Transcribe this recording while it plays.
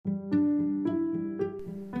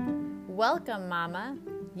Welcome, Mama.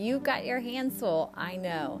 You got your hands full, I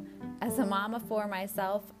know. As a mama for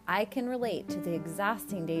myself, I can relate to the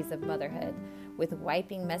exhausting days of motherhood with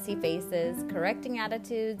wiping messy faces, correcting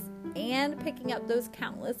attitudes, and picking up those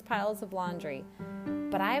countless piles of laundry.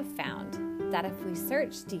 But I have found that if we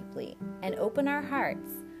search deeply and open our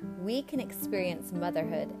hearts, we can experience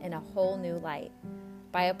motherhood in a whole new light.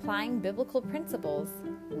 By applying biblical principles,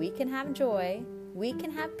 we can have joy, we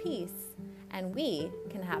can have peace, and we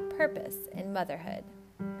can have purpose in motherhood.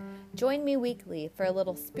 Join me weekly for a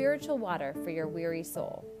little spiritual water for your weary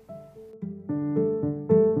soul.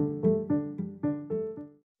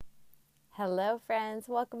 Hello, friends.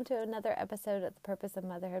 Welcome to another episode of the Purpose of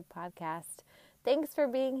Motherhood podcast. Thanks for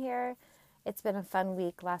being here. It's been a fun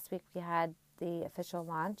week. Last week we had the official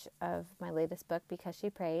launch of my latest book, Because She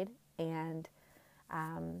Prayed, and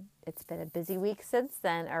it's been a busy week since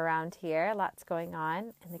then around here. Lots going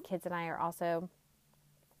on, and the kids and I are also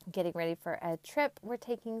getting ready for a trip we're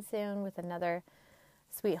taking soon with another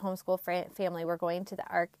sweet homeschool family. We're going to the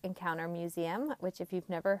Ark Encounter Museum, which if you've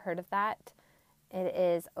never heard of that, it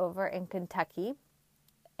is over in Kentucky,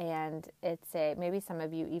 and it's maybe some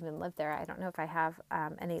of you even live there. I don't know if I have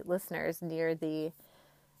any listeners near the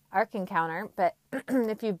Ark Encounter, but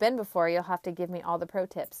if you've been before, you'll have to give me all the pro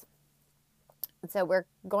tips. So we're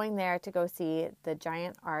going there to go see the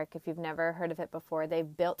giant ark. If you've never heard of it before,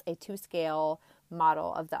 they've built a 2-scale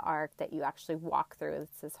model of the ark that you actually walk through.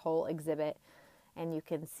 It's this whole exhibit, and you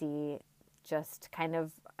can see just kind of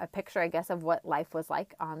a picture, I guess, of what life was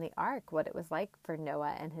like on the ark, what it was like for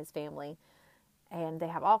Noah and his family. And they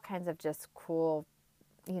have all kinds of just cool,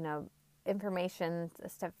 information,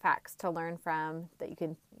 stuff, facts to learn from that you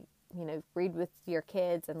can read with your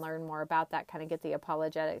kids and learn more about that, kind of get the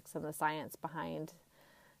apologetics and the science behind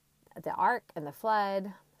the ark and the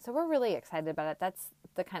flood. So we're really excited about it. That's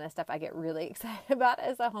the kind of stuff I get really excited about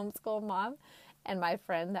as a homeschool mom. And my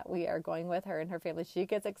friend that we are going with, her and her family, she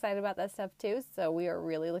gets excited about that stuff too. So we are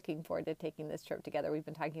really looking forward to taking this trip together. We've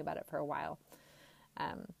been talking about it for a while.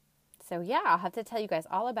 I'll have to tell you guys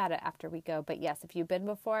all about it after we go. But yes, if you've been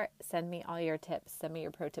before, send me all your tips. Send me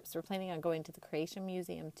your pro tips. We're planning on going to the Creation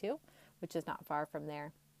Museum too, which is not far from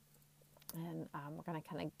there. And we're going to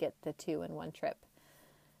kind of get the two in one trip.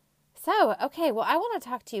 So, I want to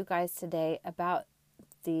talk to you guys today about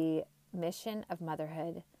the mission of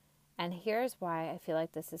motherhood. And here's why I feel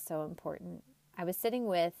like this is so important. I was sitting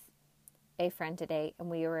with a friend today, and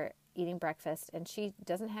we were eating breakfast, and she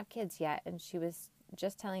doesn't have kids yet, and she was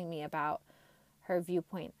just telling me about her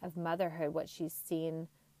viewpoint of motherhood, what she's seen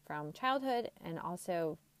from childhood, and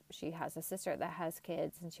also she has a sister that has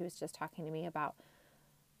kids, and she was just talking to me about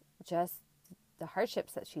just the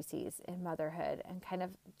hardships that she sees in motherhood and kind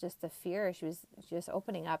of just the fear. She was just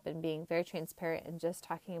opening up and being very transparent and just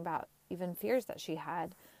talking about even fears that she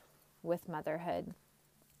had with motherhood.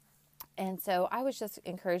 And so I was just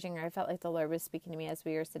encouraging her. I felt like the Lord was speaking to me as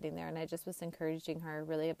we were sitting there, and I just was encouraging her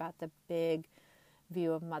really about the big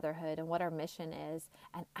view of motherhood and what our mission is.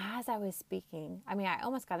 And as I was speaking, I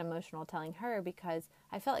almost got emotional telling her because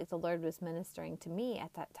I felt like the Lord was ministering to me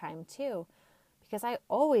at that time too, because I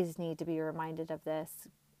always need to be reminded of this.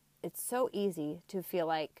 It's so easy to feel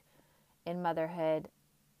like in motherhood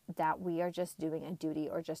that we are just doing a duty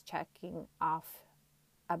or just checking off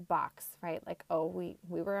a box, right? Like, oh, we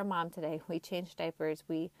were a mom today. We changed diapers.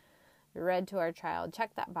 We read to our child.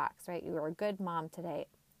 Check that box, right? You were a good mom today.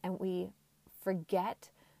 And we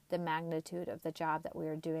forget the magnitude of the job that we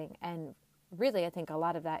are doing. And really, I think a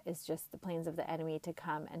lot of that is just the plans of the enemy to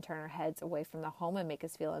come and turn our heads away from the home and make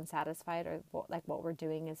us feel unsatisfied, or like what we're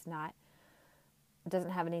doing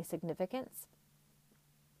doesn't have any significance.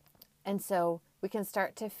 And so we can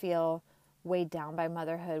start to feel weighed down by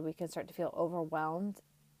motherhood. We can start to feel overwhelmed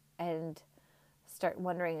and start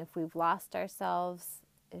wondering if we've lost ourselves,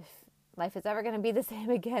 if life is ever going to be the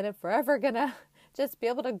same again, if we're ever going to just be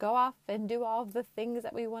able to go off and do all of the things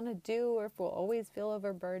that we want to do, or if we'll always feel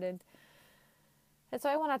overburdened. And so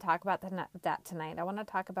I want to talk about that tonight. I want to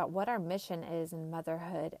talk about what our mission is in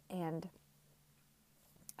motherhood and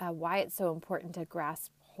why it's so important to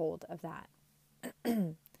grasp hold of that.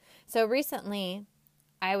 So recently,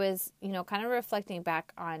 I was, kind of reflecting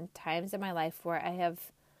back on times in my life where I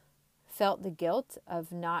have felt the guilt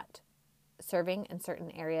of not serving in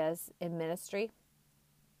certain areas in ministry,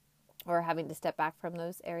 or having to step back from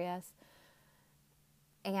those areas.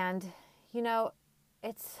 And,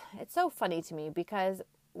 it's so funny to me because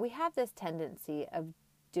we have this tendency of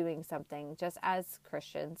doing something just as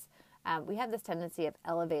Christians. We have this tendency of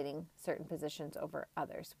elevating certain positions over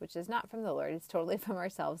others, which is not from the Lord. It's totally from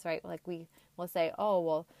ourselves, right? Like we will say, oh,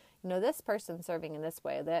 well, this person's serving in this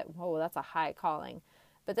way, that's a high calling.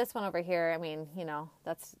 But this one over here, I mean,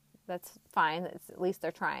 that's fine. At least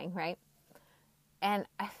they're trying, right? And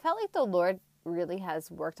I felt like the Lord really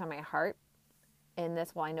has worked on my heart in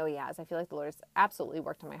this. Well, I know he has. I feel like the Lord has absolutely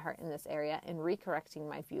worked on my heart in this area and recorrecting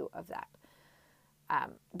my view of that.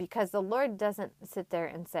 Because the Lord doesn't sit there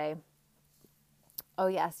and say, oh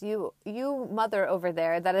yes, you mother over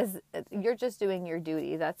there, you're just doing your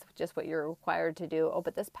duty. That's just what you're required to do. Oh,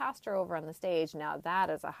 but this pastor over on the stage, now that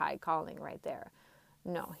is a high calling right there.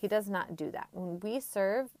 No, he does not do that. When we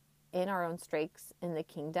serve in our own strengths in the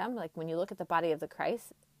kingdom, like when you look at the body of the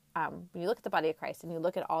Christ, when you look at the body of Christ and you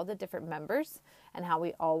look at all the different members and how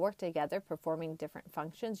we all work together performing different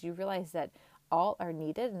functions, you realize that all are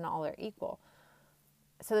needed and all are equal.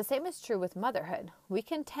 So the same is true with motherhood. We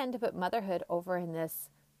can tend to put motherhood over in this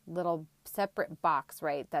little separate box,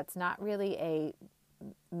 right? That's not really a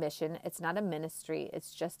mission. It's not a ministry.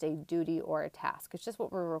 It's just a duty or a task. It's just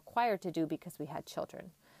what we're required to do because we had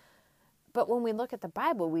children. But when we look at the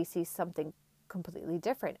Bible, we see something completely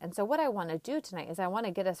different. And so what I want to do tonight is I want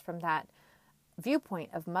to get us from that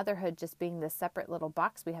viewpoint of motherhood just being this separate little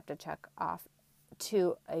box we have to check off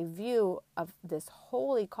to a view of this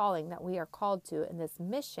holy calling that we are called to and this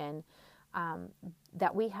mission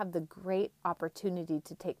that we have the great opportunity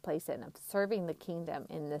to take place in, of serving the kingdom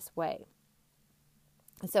in this way.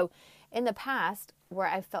 So in the past, where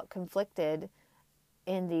I felt conflicted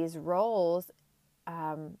in these roles,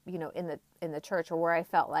 in the church, or where I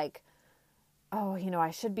felt like, oh,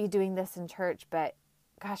 I should be doing this in church, but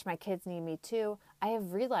gosh, my kids need me too. I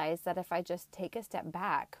have realized that if I just take a step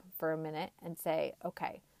back for a minute and say,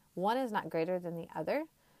 okay, one is not greater than the other.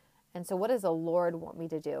 And so what does the Lord want me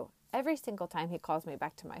to do? Every single time he calls me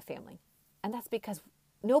back to my family. And that's because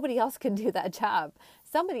nobody else can do that job.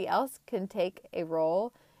 Somebody else can take a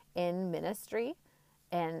role in ministry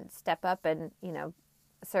and step up and,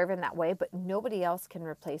 serve in that way, but nobody else can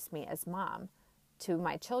replace me as mom to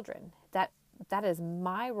my children. That is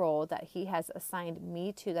my role that he has assigned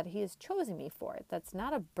me to, that he has chosen me for. That's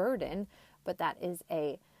not a burden, but that is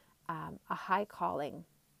a high calling.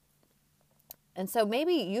 And so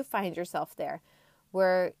maybe you find yourself there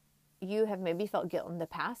where you have maybe felt guilt in the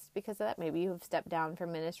past because of that. Maybe you have stepped down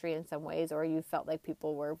from ministry in some ways, or you felt like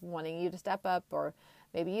people were wanting you to step up, or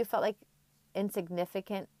maybe you felt like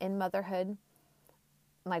insignificant in motherhood,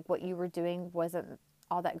 like what you were doing wasn't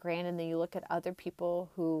all that grand. And then you look at other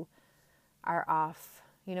people who are off,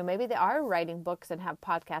 maybe they are writing books and have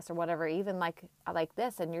podcasts or whatever, even like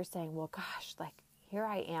this. And you're saying, well, gosh, like here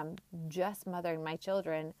I am just mothering my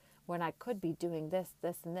children when I could be doing this,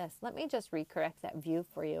 and this. Let me just recorrect that view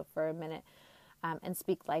for you for a minute and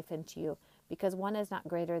speak life into you, because one is not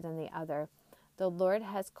greater than the other. The Lord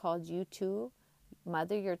has called you to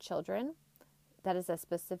mother your children. That is a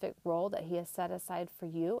specific role that he has set aside for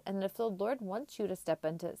you. And if the Lord wants you to step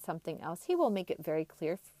into something else, he will make it very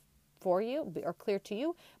clear for you, or clear to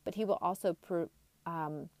you, but he will also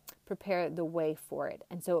prepare the way for it.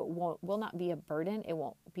 And so it will not be a burden. It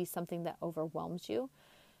won't be something that overwhelms you.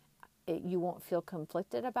 You won't feel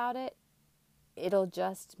conflicted about it. It'll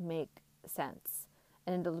just make sense.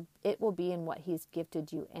 And it will be in what he's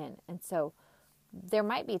gifted you in. And so there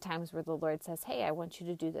might be times where the Lord says, hey, I want you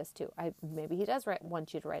to do this too. Maybe he does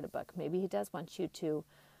want you to write a book. Maybe he does want you to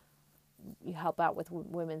help out with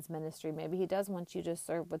women's ministry. Maybe he does want you to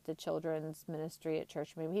serve with the children's ministry at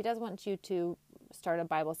church. Maybe he does want you to start a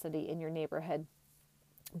Bible study in your neighborhood.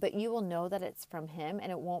 But you will know that it's from him,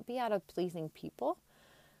 and it won't be out of pleasing people.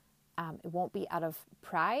 It won't be out of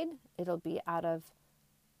pride. It'll be out of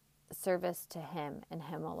service to him and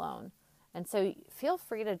him alone. And so feel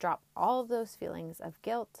free to drop all of those feelings of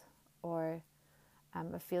guilt or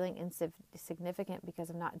of feeling insignificant because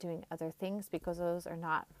of not doing other things, because those are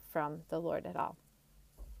not from the Lord at all.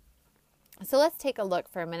 So let's take a look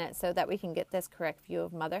for a minute so that we can get this correct view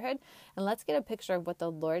of motherhood. And let's get a picture of what the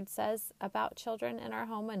Lord says about children in our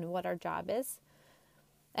home and what our job is.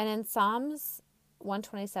 And in Psalms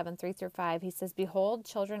 127, 3-5, he says, behold,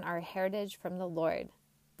 children are a heritage from the Lord,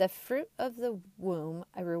 the fruit of the womb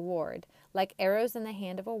a reward. Like arrows in the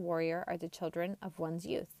hand of a warrior are the children of one's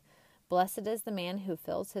youth. Blessed is the man who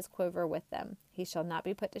fills his quiver with them. He shall not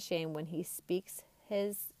be put to shame when he speaks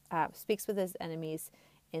with his enemies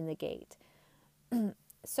in the gate.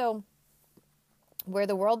 So, where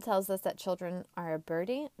the world tells us that children are a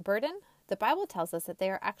burden, the Bible tells us that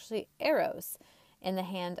they are actually arrows in the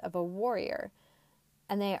hand of a warrior.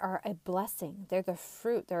 And they are a blessing. They're the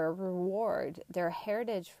fruit. They're a reward. They're a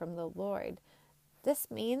heritage from the Lord.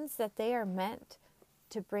 This means that they are meant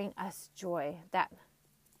to bring us joy. That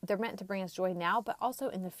they're meant to bring us joy now, but also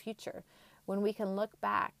in the future, when we can look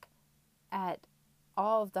back at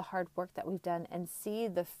all of the hard work that we've done and see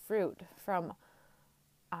the fruit from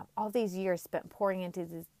all these years spent pouring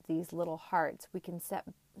into these little hearts, we can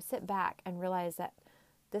sit back and realize that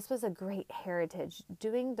this was a great heritage.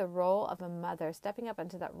 Doing the role of a mother, stepping up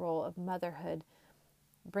into that role of motherhood,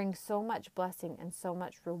 brings so much blessing and so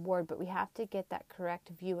much reward, but we have to get that correct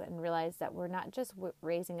view and realize that we're not just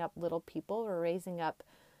raising up little people, we're raising up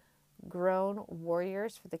grown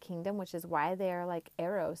warriors for the kingdom, which is why they are like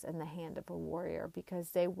arrows in the hand of a warrior,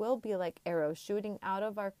 because they will be like arrows shooting out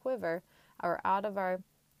of our quiver or out of our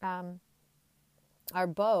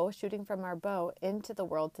bow, shooting from our bow into the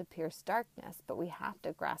world to pierce darkness, but we have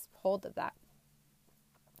to grasp hold of that.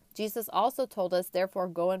 Jesus also told us, therefore,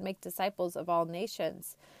 go and make disciples of all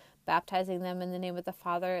nations, baptizing them in the name of the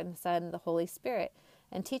Father and the Son and the Holy Spirit,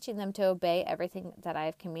 and teaching them to obey everything that I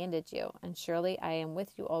have commanded you. And surely I am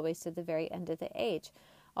with you always to the very end of the age.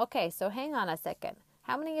 Okay, so hang on a second.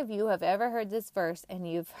 How many of you have ever heard this verse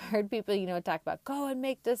and you've heard people, talk about go and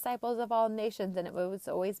make disciples of all nations, and it was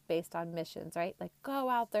always based on missions, right? Like go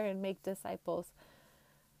out there and make disciples.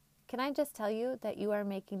 Can I just tell you that you are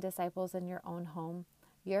making disciples in your own home?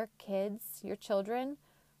 Your kids, your children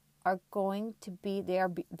are going to be,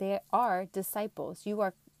 they are disciples. You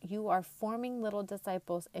are forming little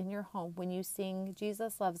disciples in your home when you sing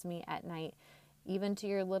Jesus Loves Me at night, even to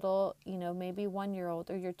your little, maybe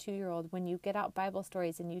 1-year-old or your 2-year-old, when you get out Bible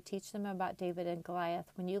stories and you teach them about David and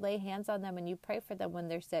Goliath, when you lay hands on them and you pray for them when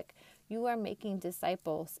they're sick, you are making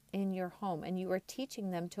disciples in your home and you are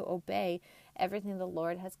teaching them to obey everything the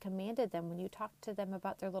Lord has commanded them when you talk to them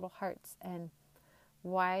about their little hearts and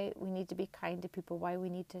why we need to be kind to people, why we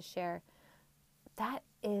need to share. That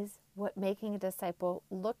is what making a disciple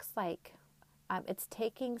looks like. It's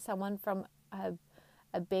taking someone from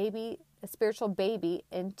a baby, a spiritual baby,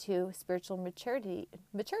 into spiritual maturity.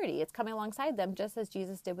 It's coming alongside them, just as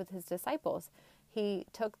Jesus did with his disciples. He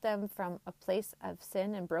took them from a place of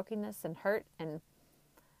sin and brokenness and hurt, and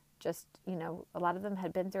just, a lot of them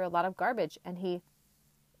had been through a lot of garbage, and he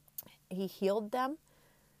healed them.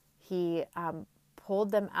 He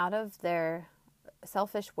pulled them out of their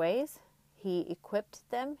selfish ways. He equipped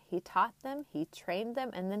them, he taught them, he trained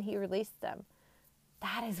them, and then he released them.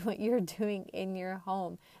 That is what you're doing in your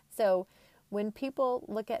home. So when people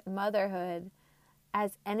look at motherhood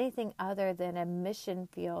as anything other than a mission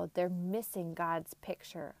field, they're missing God's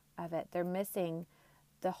picture of it. They're missing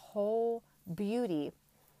the whole beauty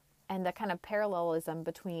and the kind of parallelism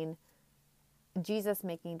between Jesus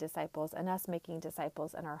making disciples and us making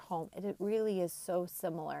disciples in our home. It really is so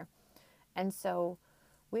similar. And so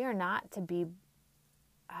we are not to be,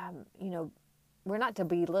 we're not to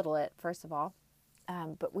belittle it, first of all,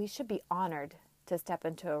 but we should be honored to step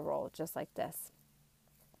into a role just like this.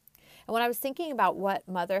 And when I was thinking about what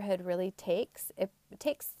motherhood really takes, it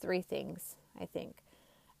takes 3 things, I think,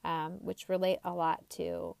 which relate a lot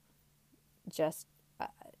to just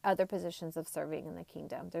other positions of serving in the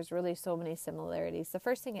kingdom. There's really so many similarities. The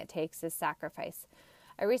first thing it takes is sacrifice.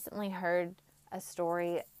 I recently heard a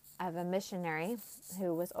story of a missionary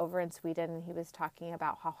who was over in Sweden, and he was talking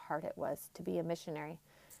about how hard it was to be a missionary.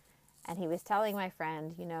 And he was telling my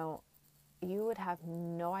friend, you would have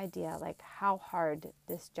no idea how hard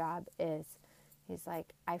this job is. He's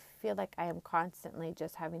like, I feel like I am constantly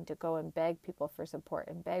just having to go and beg people for support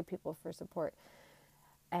and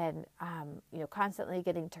constantly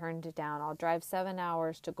getting turned down. I'll drive 7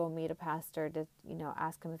 hours to go meet a pastor to,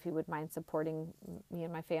 ask him if he would mind supporting me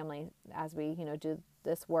and my family as we, do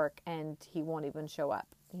this work, and he won't even show up.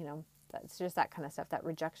 That's just that kind of stuff, that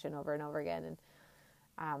rejection over and over again,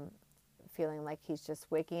 and feeling like he's just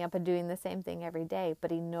waking up and doing the same thing every day,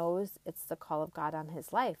 but he knows it's the call of God on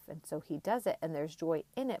his life, and so he does it, and there's joy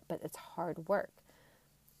in it, but it's hard work.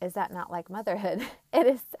 Is that not like motherhood? It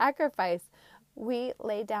is sacrifice. We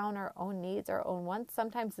lay down our own needs, our own wants.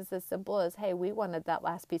 Sometimes it's as simple as, hey, we wanted that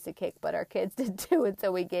last piece of cake, but our kids did too, and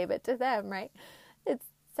so we gave it to them, right? It's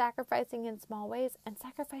sacrificing in small ways and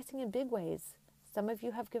sacrificing in big ways. Some of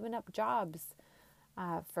you have given up jobs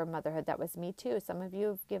for motherhood. That was me too. Some of you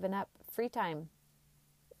have given up free time,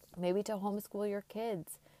 maybe to homeschool your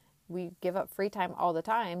kids. We give up free time all the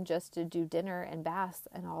time just to do dinner and baths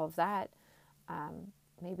and all of that.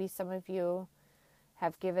 Maybe some of you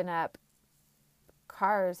have given up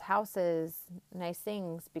cars, houses, nice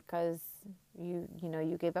things because you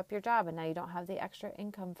gave up your job and now you don't have the extra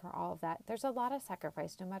income for all of that. There's a lot of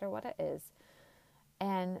sacrifice no matter what it is.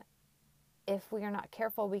 And if we are not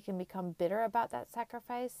careful, we can become bitter about that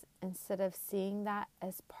sacrifice instead of seeing that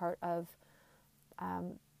as part of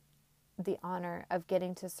the honor of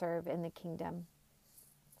getting to serve in the kingdom.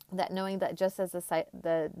 That knowing that just as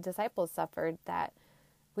the disciples suffered, that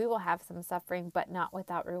We will have some suffering, but not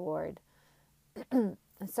without reward.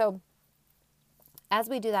 So as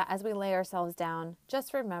we do that, as we lay ourselves down,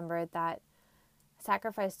 just remember that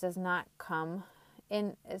sacrifice is not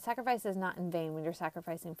in vain when you're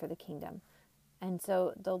sacrificing for the kingdom. And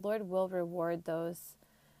so the Lord will reward those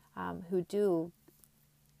who do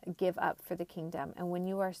give up for the kingdom. And when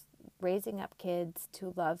you are raising up kids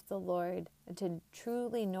to love the Lord, to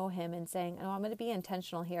truly know Him and saying, oh, I'm going to be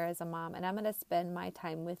intentional here as a mom, and I'm going to spend my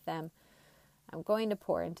time with them. I'm going to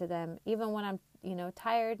pour into them. Even when I'm,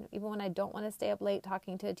 tired, even when I don't want to stay up late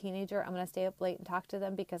talking to a teenager, I'm going to stay up late and talk to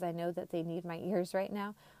them because I know that they need my ears right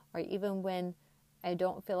now. Or even when I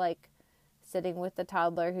don't feel like sitting with the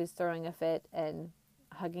toddler who's throwing a fit and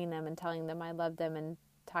hugging them and telling them I love them and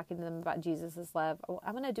talking to them about Jesus' love.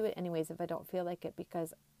 I'm going to do it anyways if I don't feel like it,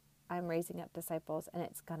 because I'm raising up disciples and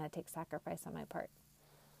it's going to take sacrifice on my part.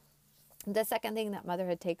 The second thing that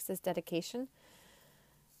motherhood takes is dedication.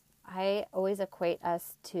 I always equate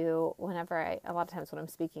us to, a lot of times when I'm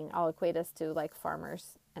speaking, I'll equate us to like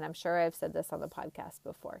farmers. And I'm sure I've said this on the podcast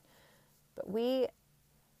before. But we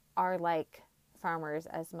are like farmers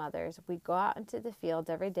as mothers. We go out into the field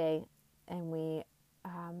every day and we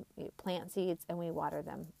plant seeds and we water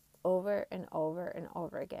them over and over and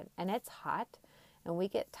over again. And it's hot and we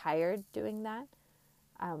get tired doing that.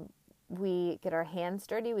 We get our hands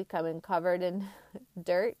dirty. We come in covered in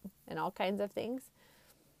dirt and all kinds of things.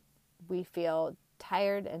 We feel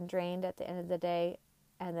tired and drained at the end of the day.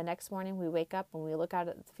 And the next morning we wake up and we look out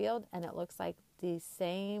at the field and it looks like the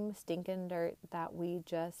same stinking dirt that we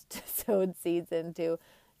just sowed seeds into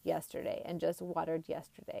yesterday and just watered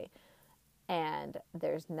yesterday. And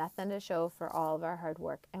there's nothing to show for all of our hard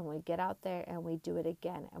work. And we get out there and we do it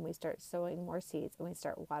again. And we start sowing more seeds and we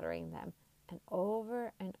start watering them. And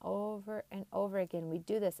over and over and over again, we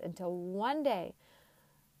do this until one day,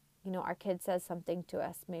 our kid says something to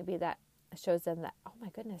us, maybe that shows them that, oh my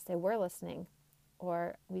goodness, they were listening.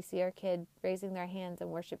 Or we see our kid raising their hands and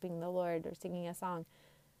worshiping the Lord or singing a song.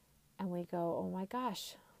 And we go, oh my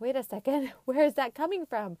gosh, wait a second. Where is that coming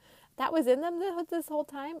from? That was in them this whole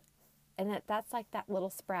time. And that's like that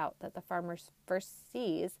little sprout that the farmer first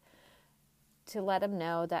sees to let him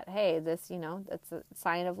know that, hey, this, that's a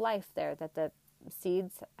sign of life there, that the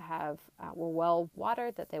seeds were well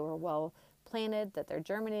watered, that they were well planted, that they're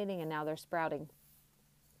germinating, and now they're sprouting.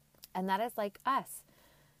 And that is like us.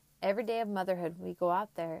 Every day of motherhood, we go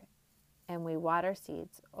out there and we water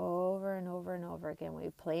seeds over and over and over again. We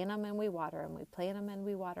plant them and we water them. We plant them and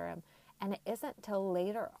we water them. And it isn't till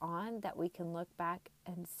later on that we can look back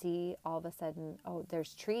and see all of a sudden, oh,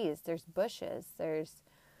 there's trees, there's bushes, there's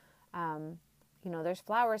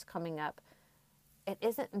flowers coming up. It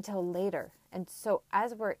isn't until later. And so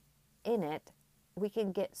as we're in it, we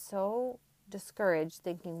can get so discouraged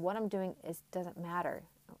thinking what I'm doing doesn't matter.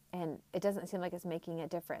 And it doesn't seem like it's making a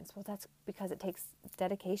difference. Well, that's because it takes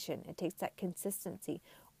dedication. It takes that consistency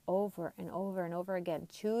over and over and over again,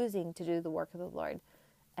 choosing to do the work of the Lord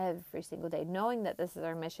every single day, knowing that this is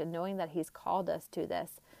our mission, knowing that He's called us to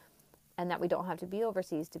this, and that we don't have to be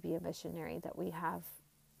overseas to be a missionary, that we have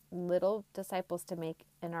little disciples to make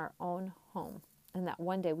in our own home, and that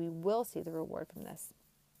one day we will see the reward from this.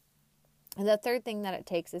 And the third thing that it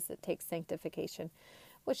takes sanctification,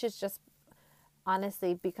 which is just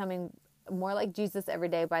honestly becoming more like Jesus every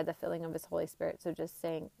day by the filling of His Holy Spirit. So just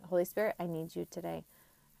saying, Holy Spirit, I need you today.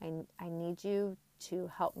 I need you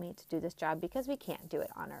to help me to do this job, because we can't do it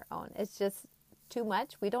on our own. It's just too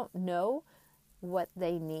much. We don't know what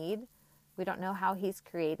they need. We don't know how He's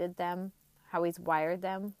created them, how He's wired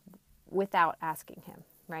them without asking Him,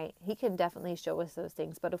 right? He can definitely show us those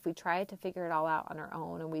things. But if we try to figure it all out on our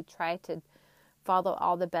own and we try to follow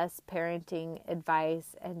all the best parenting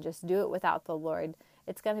advice and just do it without the Lord,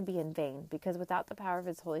 it's going to be in vain, because without the power of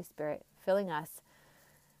His Holy Spirit filling us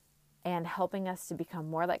and helping us to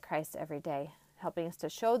become more like Christ every day, helping us to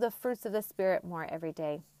show the fruits of the Spirit more every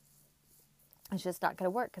day, it's just not going to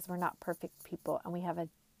work, because we're not perfect people and we have a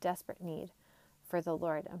desperate need for the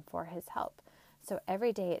Lord and for His help. So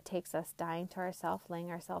every day it takes us dying to ourselves, laying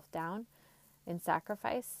ourselves down in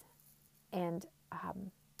sacrifice, and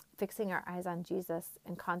fixing our eyes on Jesus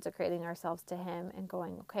and consecrating ourselves to Him and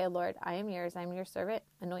going, okay, Lord, I am yours. I'm your servant.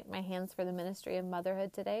 Anoint my hands for the ministry of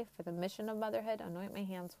motherhood today, for the mission of motherhood. Anoint my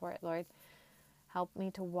hands for it, Lord. Help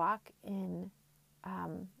me to walk in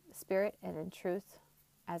spirit and in truth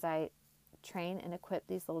as I train and equip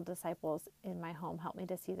these little disciples in my home. Help me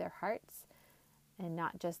to see their hearts and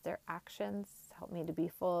not just their actions. Help me to be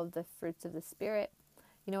full of the fruits of the Spirit.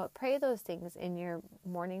 Pray those things in your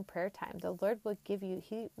morning prayer time. The Lord will give you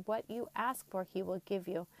what you ask for, He will give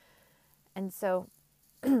you. And so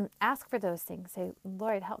ask for those things. Say,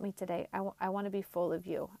 Lord, help me today. I want to be full of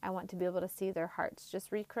you. I want to be able to see their hearts.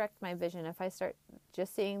 Just recorrect my vision. If I start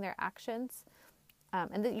just seeing their actions,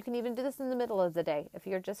 and that you can even do this in the middle of the day. If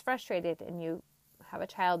you're just frustrated and you have a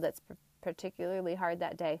child that's particularly hard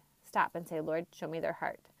that day, stop and say, Lord, show me their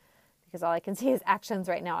heart. Because all I can see is actions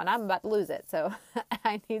right now, and I'm about to lose it. So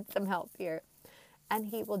I need some help here. And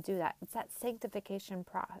he will do that. It's that sanctification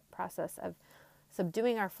process of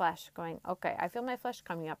subduing our flesh, going, okay, I feel my flesh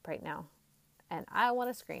coming up right now, and I want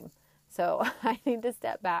to scream. So I need to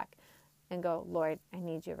step back and go, Lord, I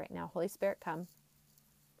need you right now. Holy Spirit, come.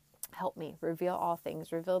 Help me. Reveal all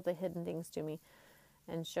things. Reveal the hidden things to me,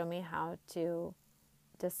 and show me how to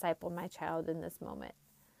disciple my child in this moment.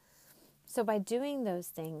 So by doing those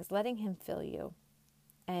things, letting him fill you,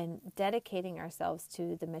 and dedicating ourselves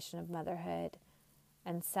to the mission of motherhood,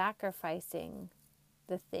 and sacrificing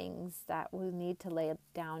the things that we need to lay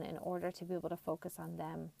down in order to be able to focus on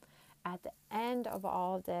them. At the end of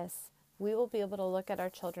all of this, we will be able to look at our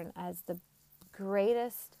children as the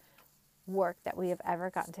greatest work that we have ever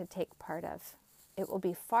gotten to take part of. It will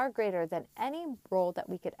be far greater than any role that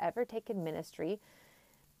we could ever take in ministry,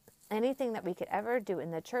 anything that we could ever do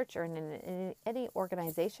in the church or in any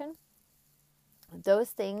organization. Those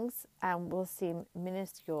things will seem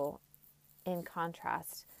minuscule in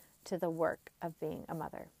contrast to the work of being a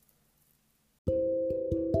mother.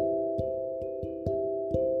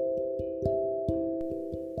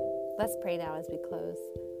 Let's pray now as we close.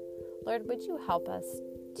 Lord, would you help us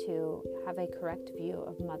to have a correct view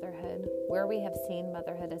of motherhood, where we have seen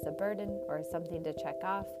motherhood as a burden or something to check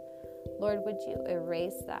off. Lord, would you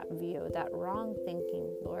erase that view, that wrong thinking,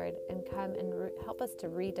 Lord, and come and help us to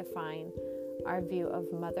redefine our view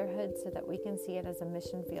of motherhood so that we can see it as a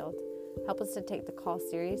mission field. Help us to take the call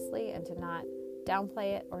seriously and to not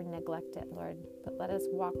downplay it or neglect it, Lord. But let us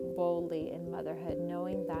walk boldly in motherhood,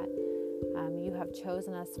 knowing that you have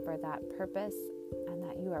chosen us for that purpose, and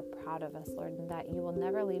that you are proud of us, Lord, and that you will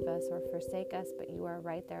never leave us or forsake us, but you are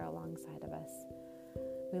right there alongside of us.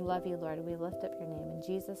 We love you, Lord. We lift up your name. In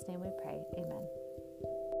Jesus' name we pray. Amen.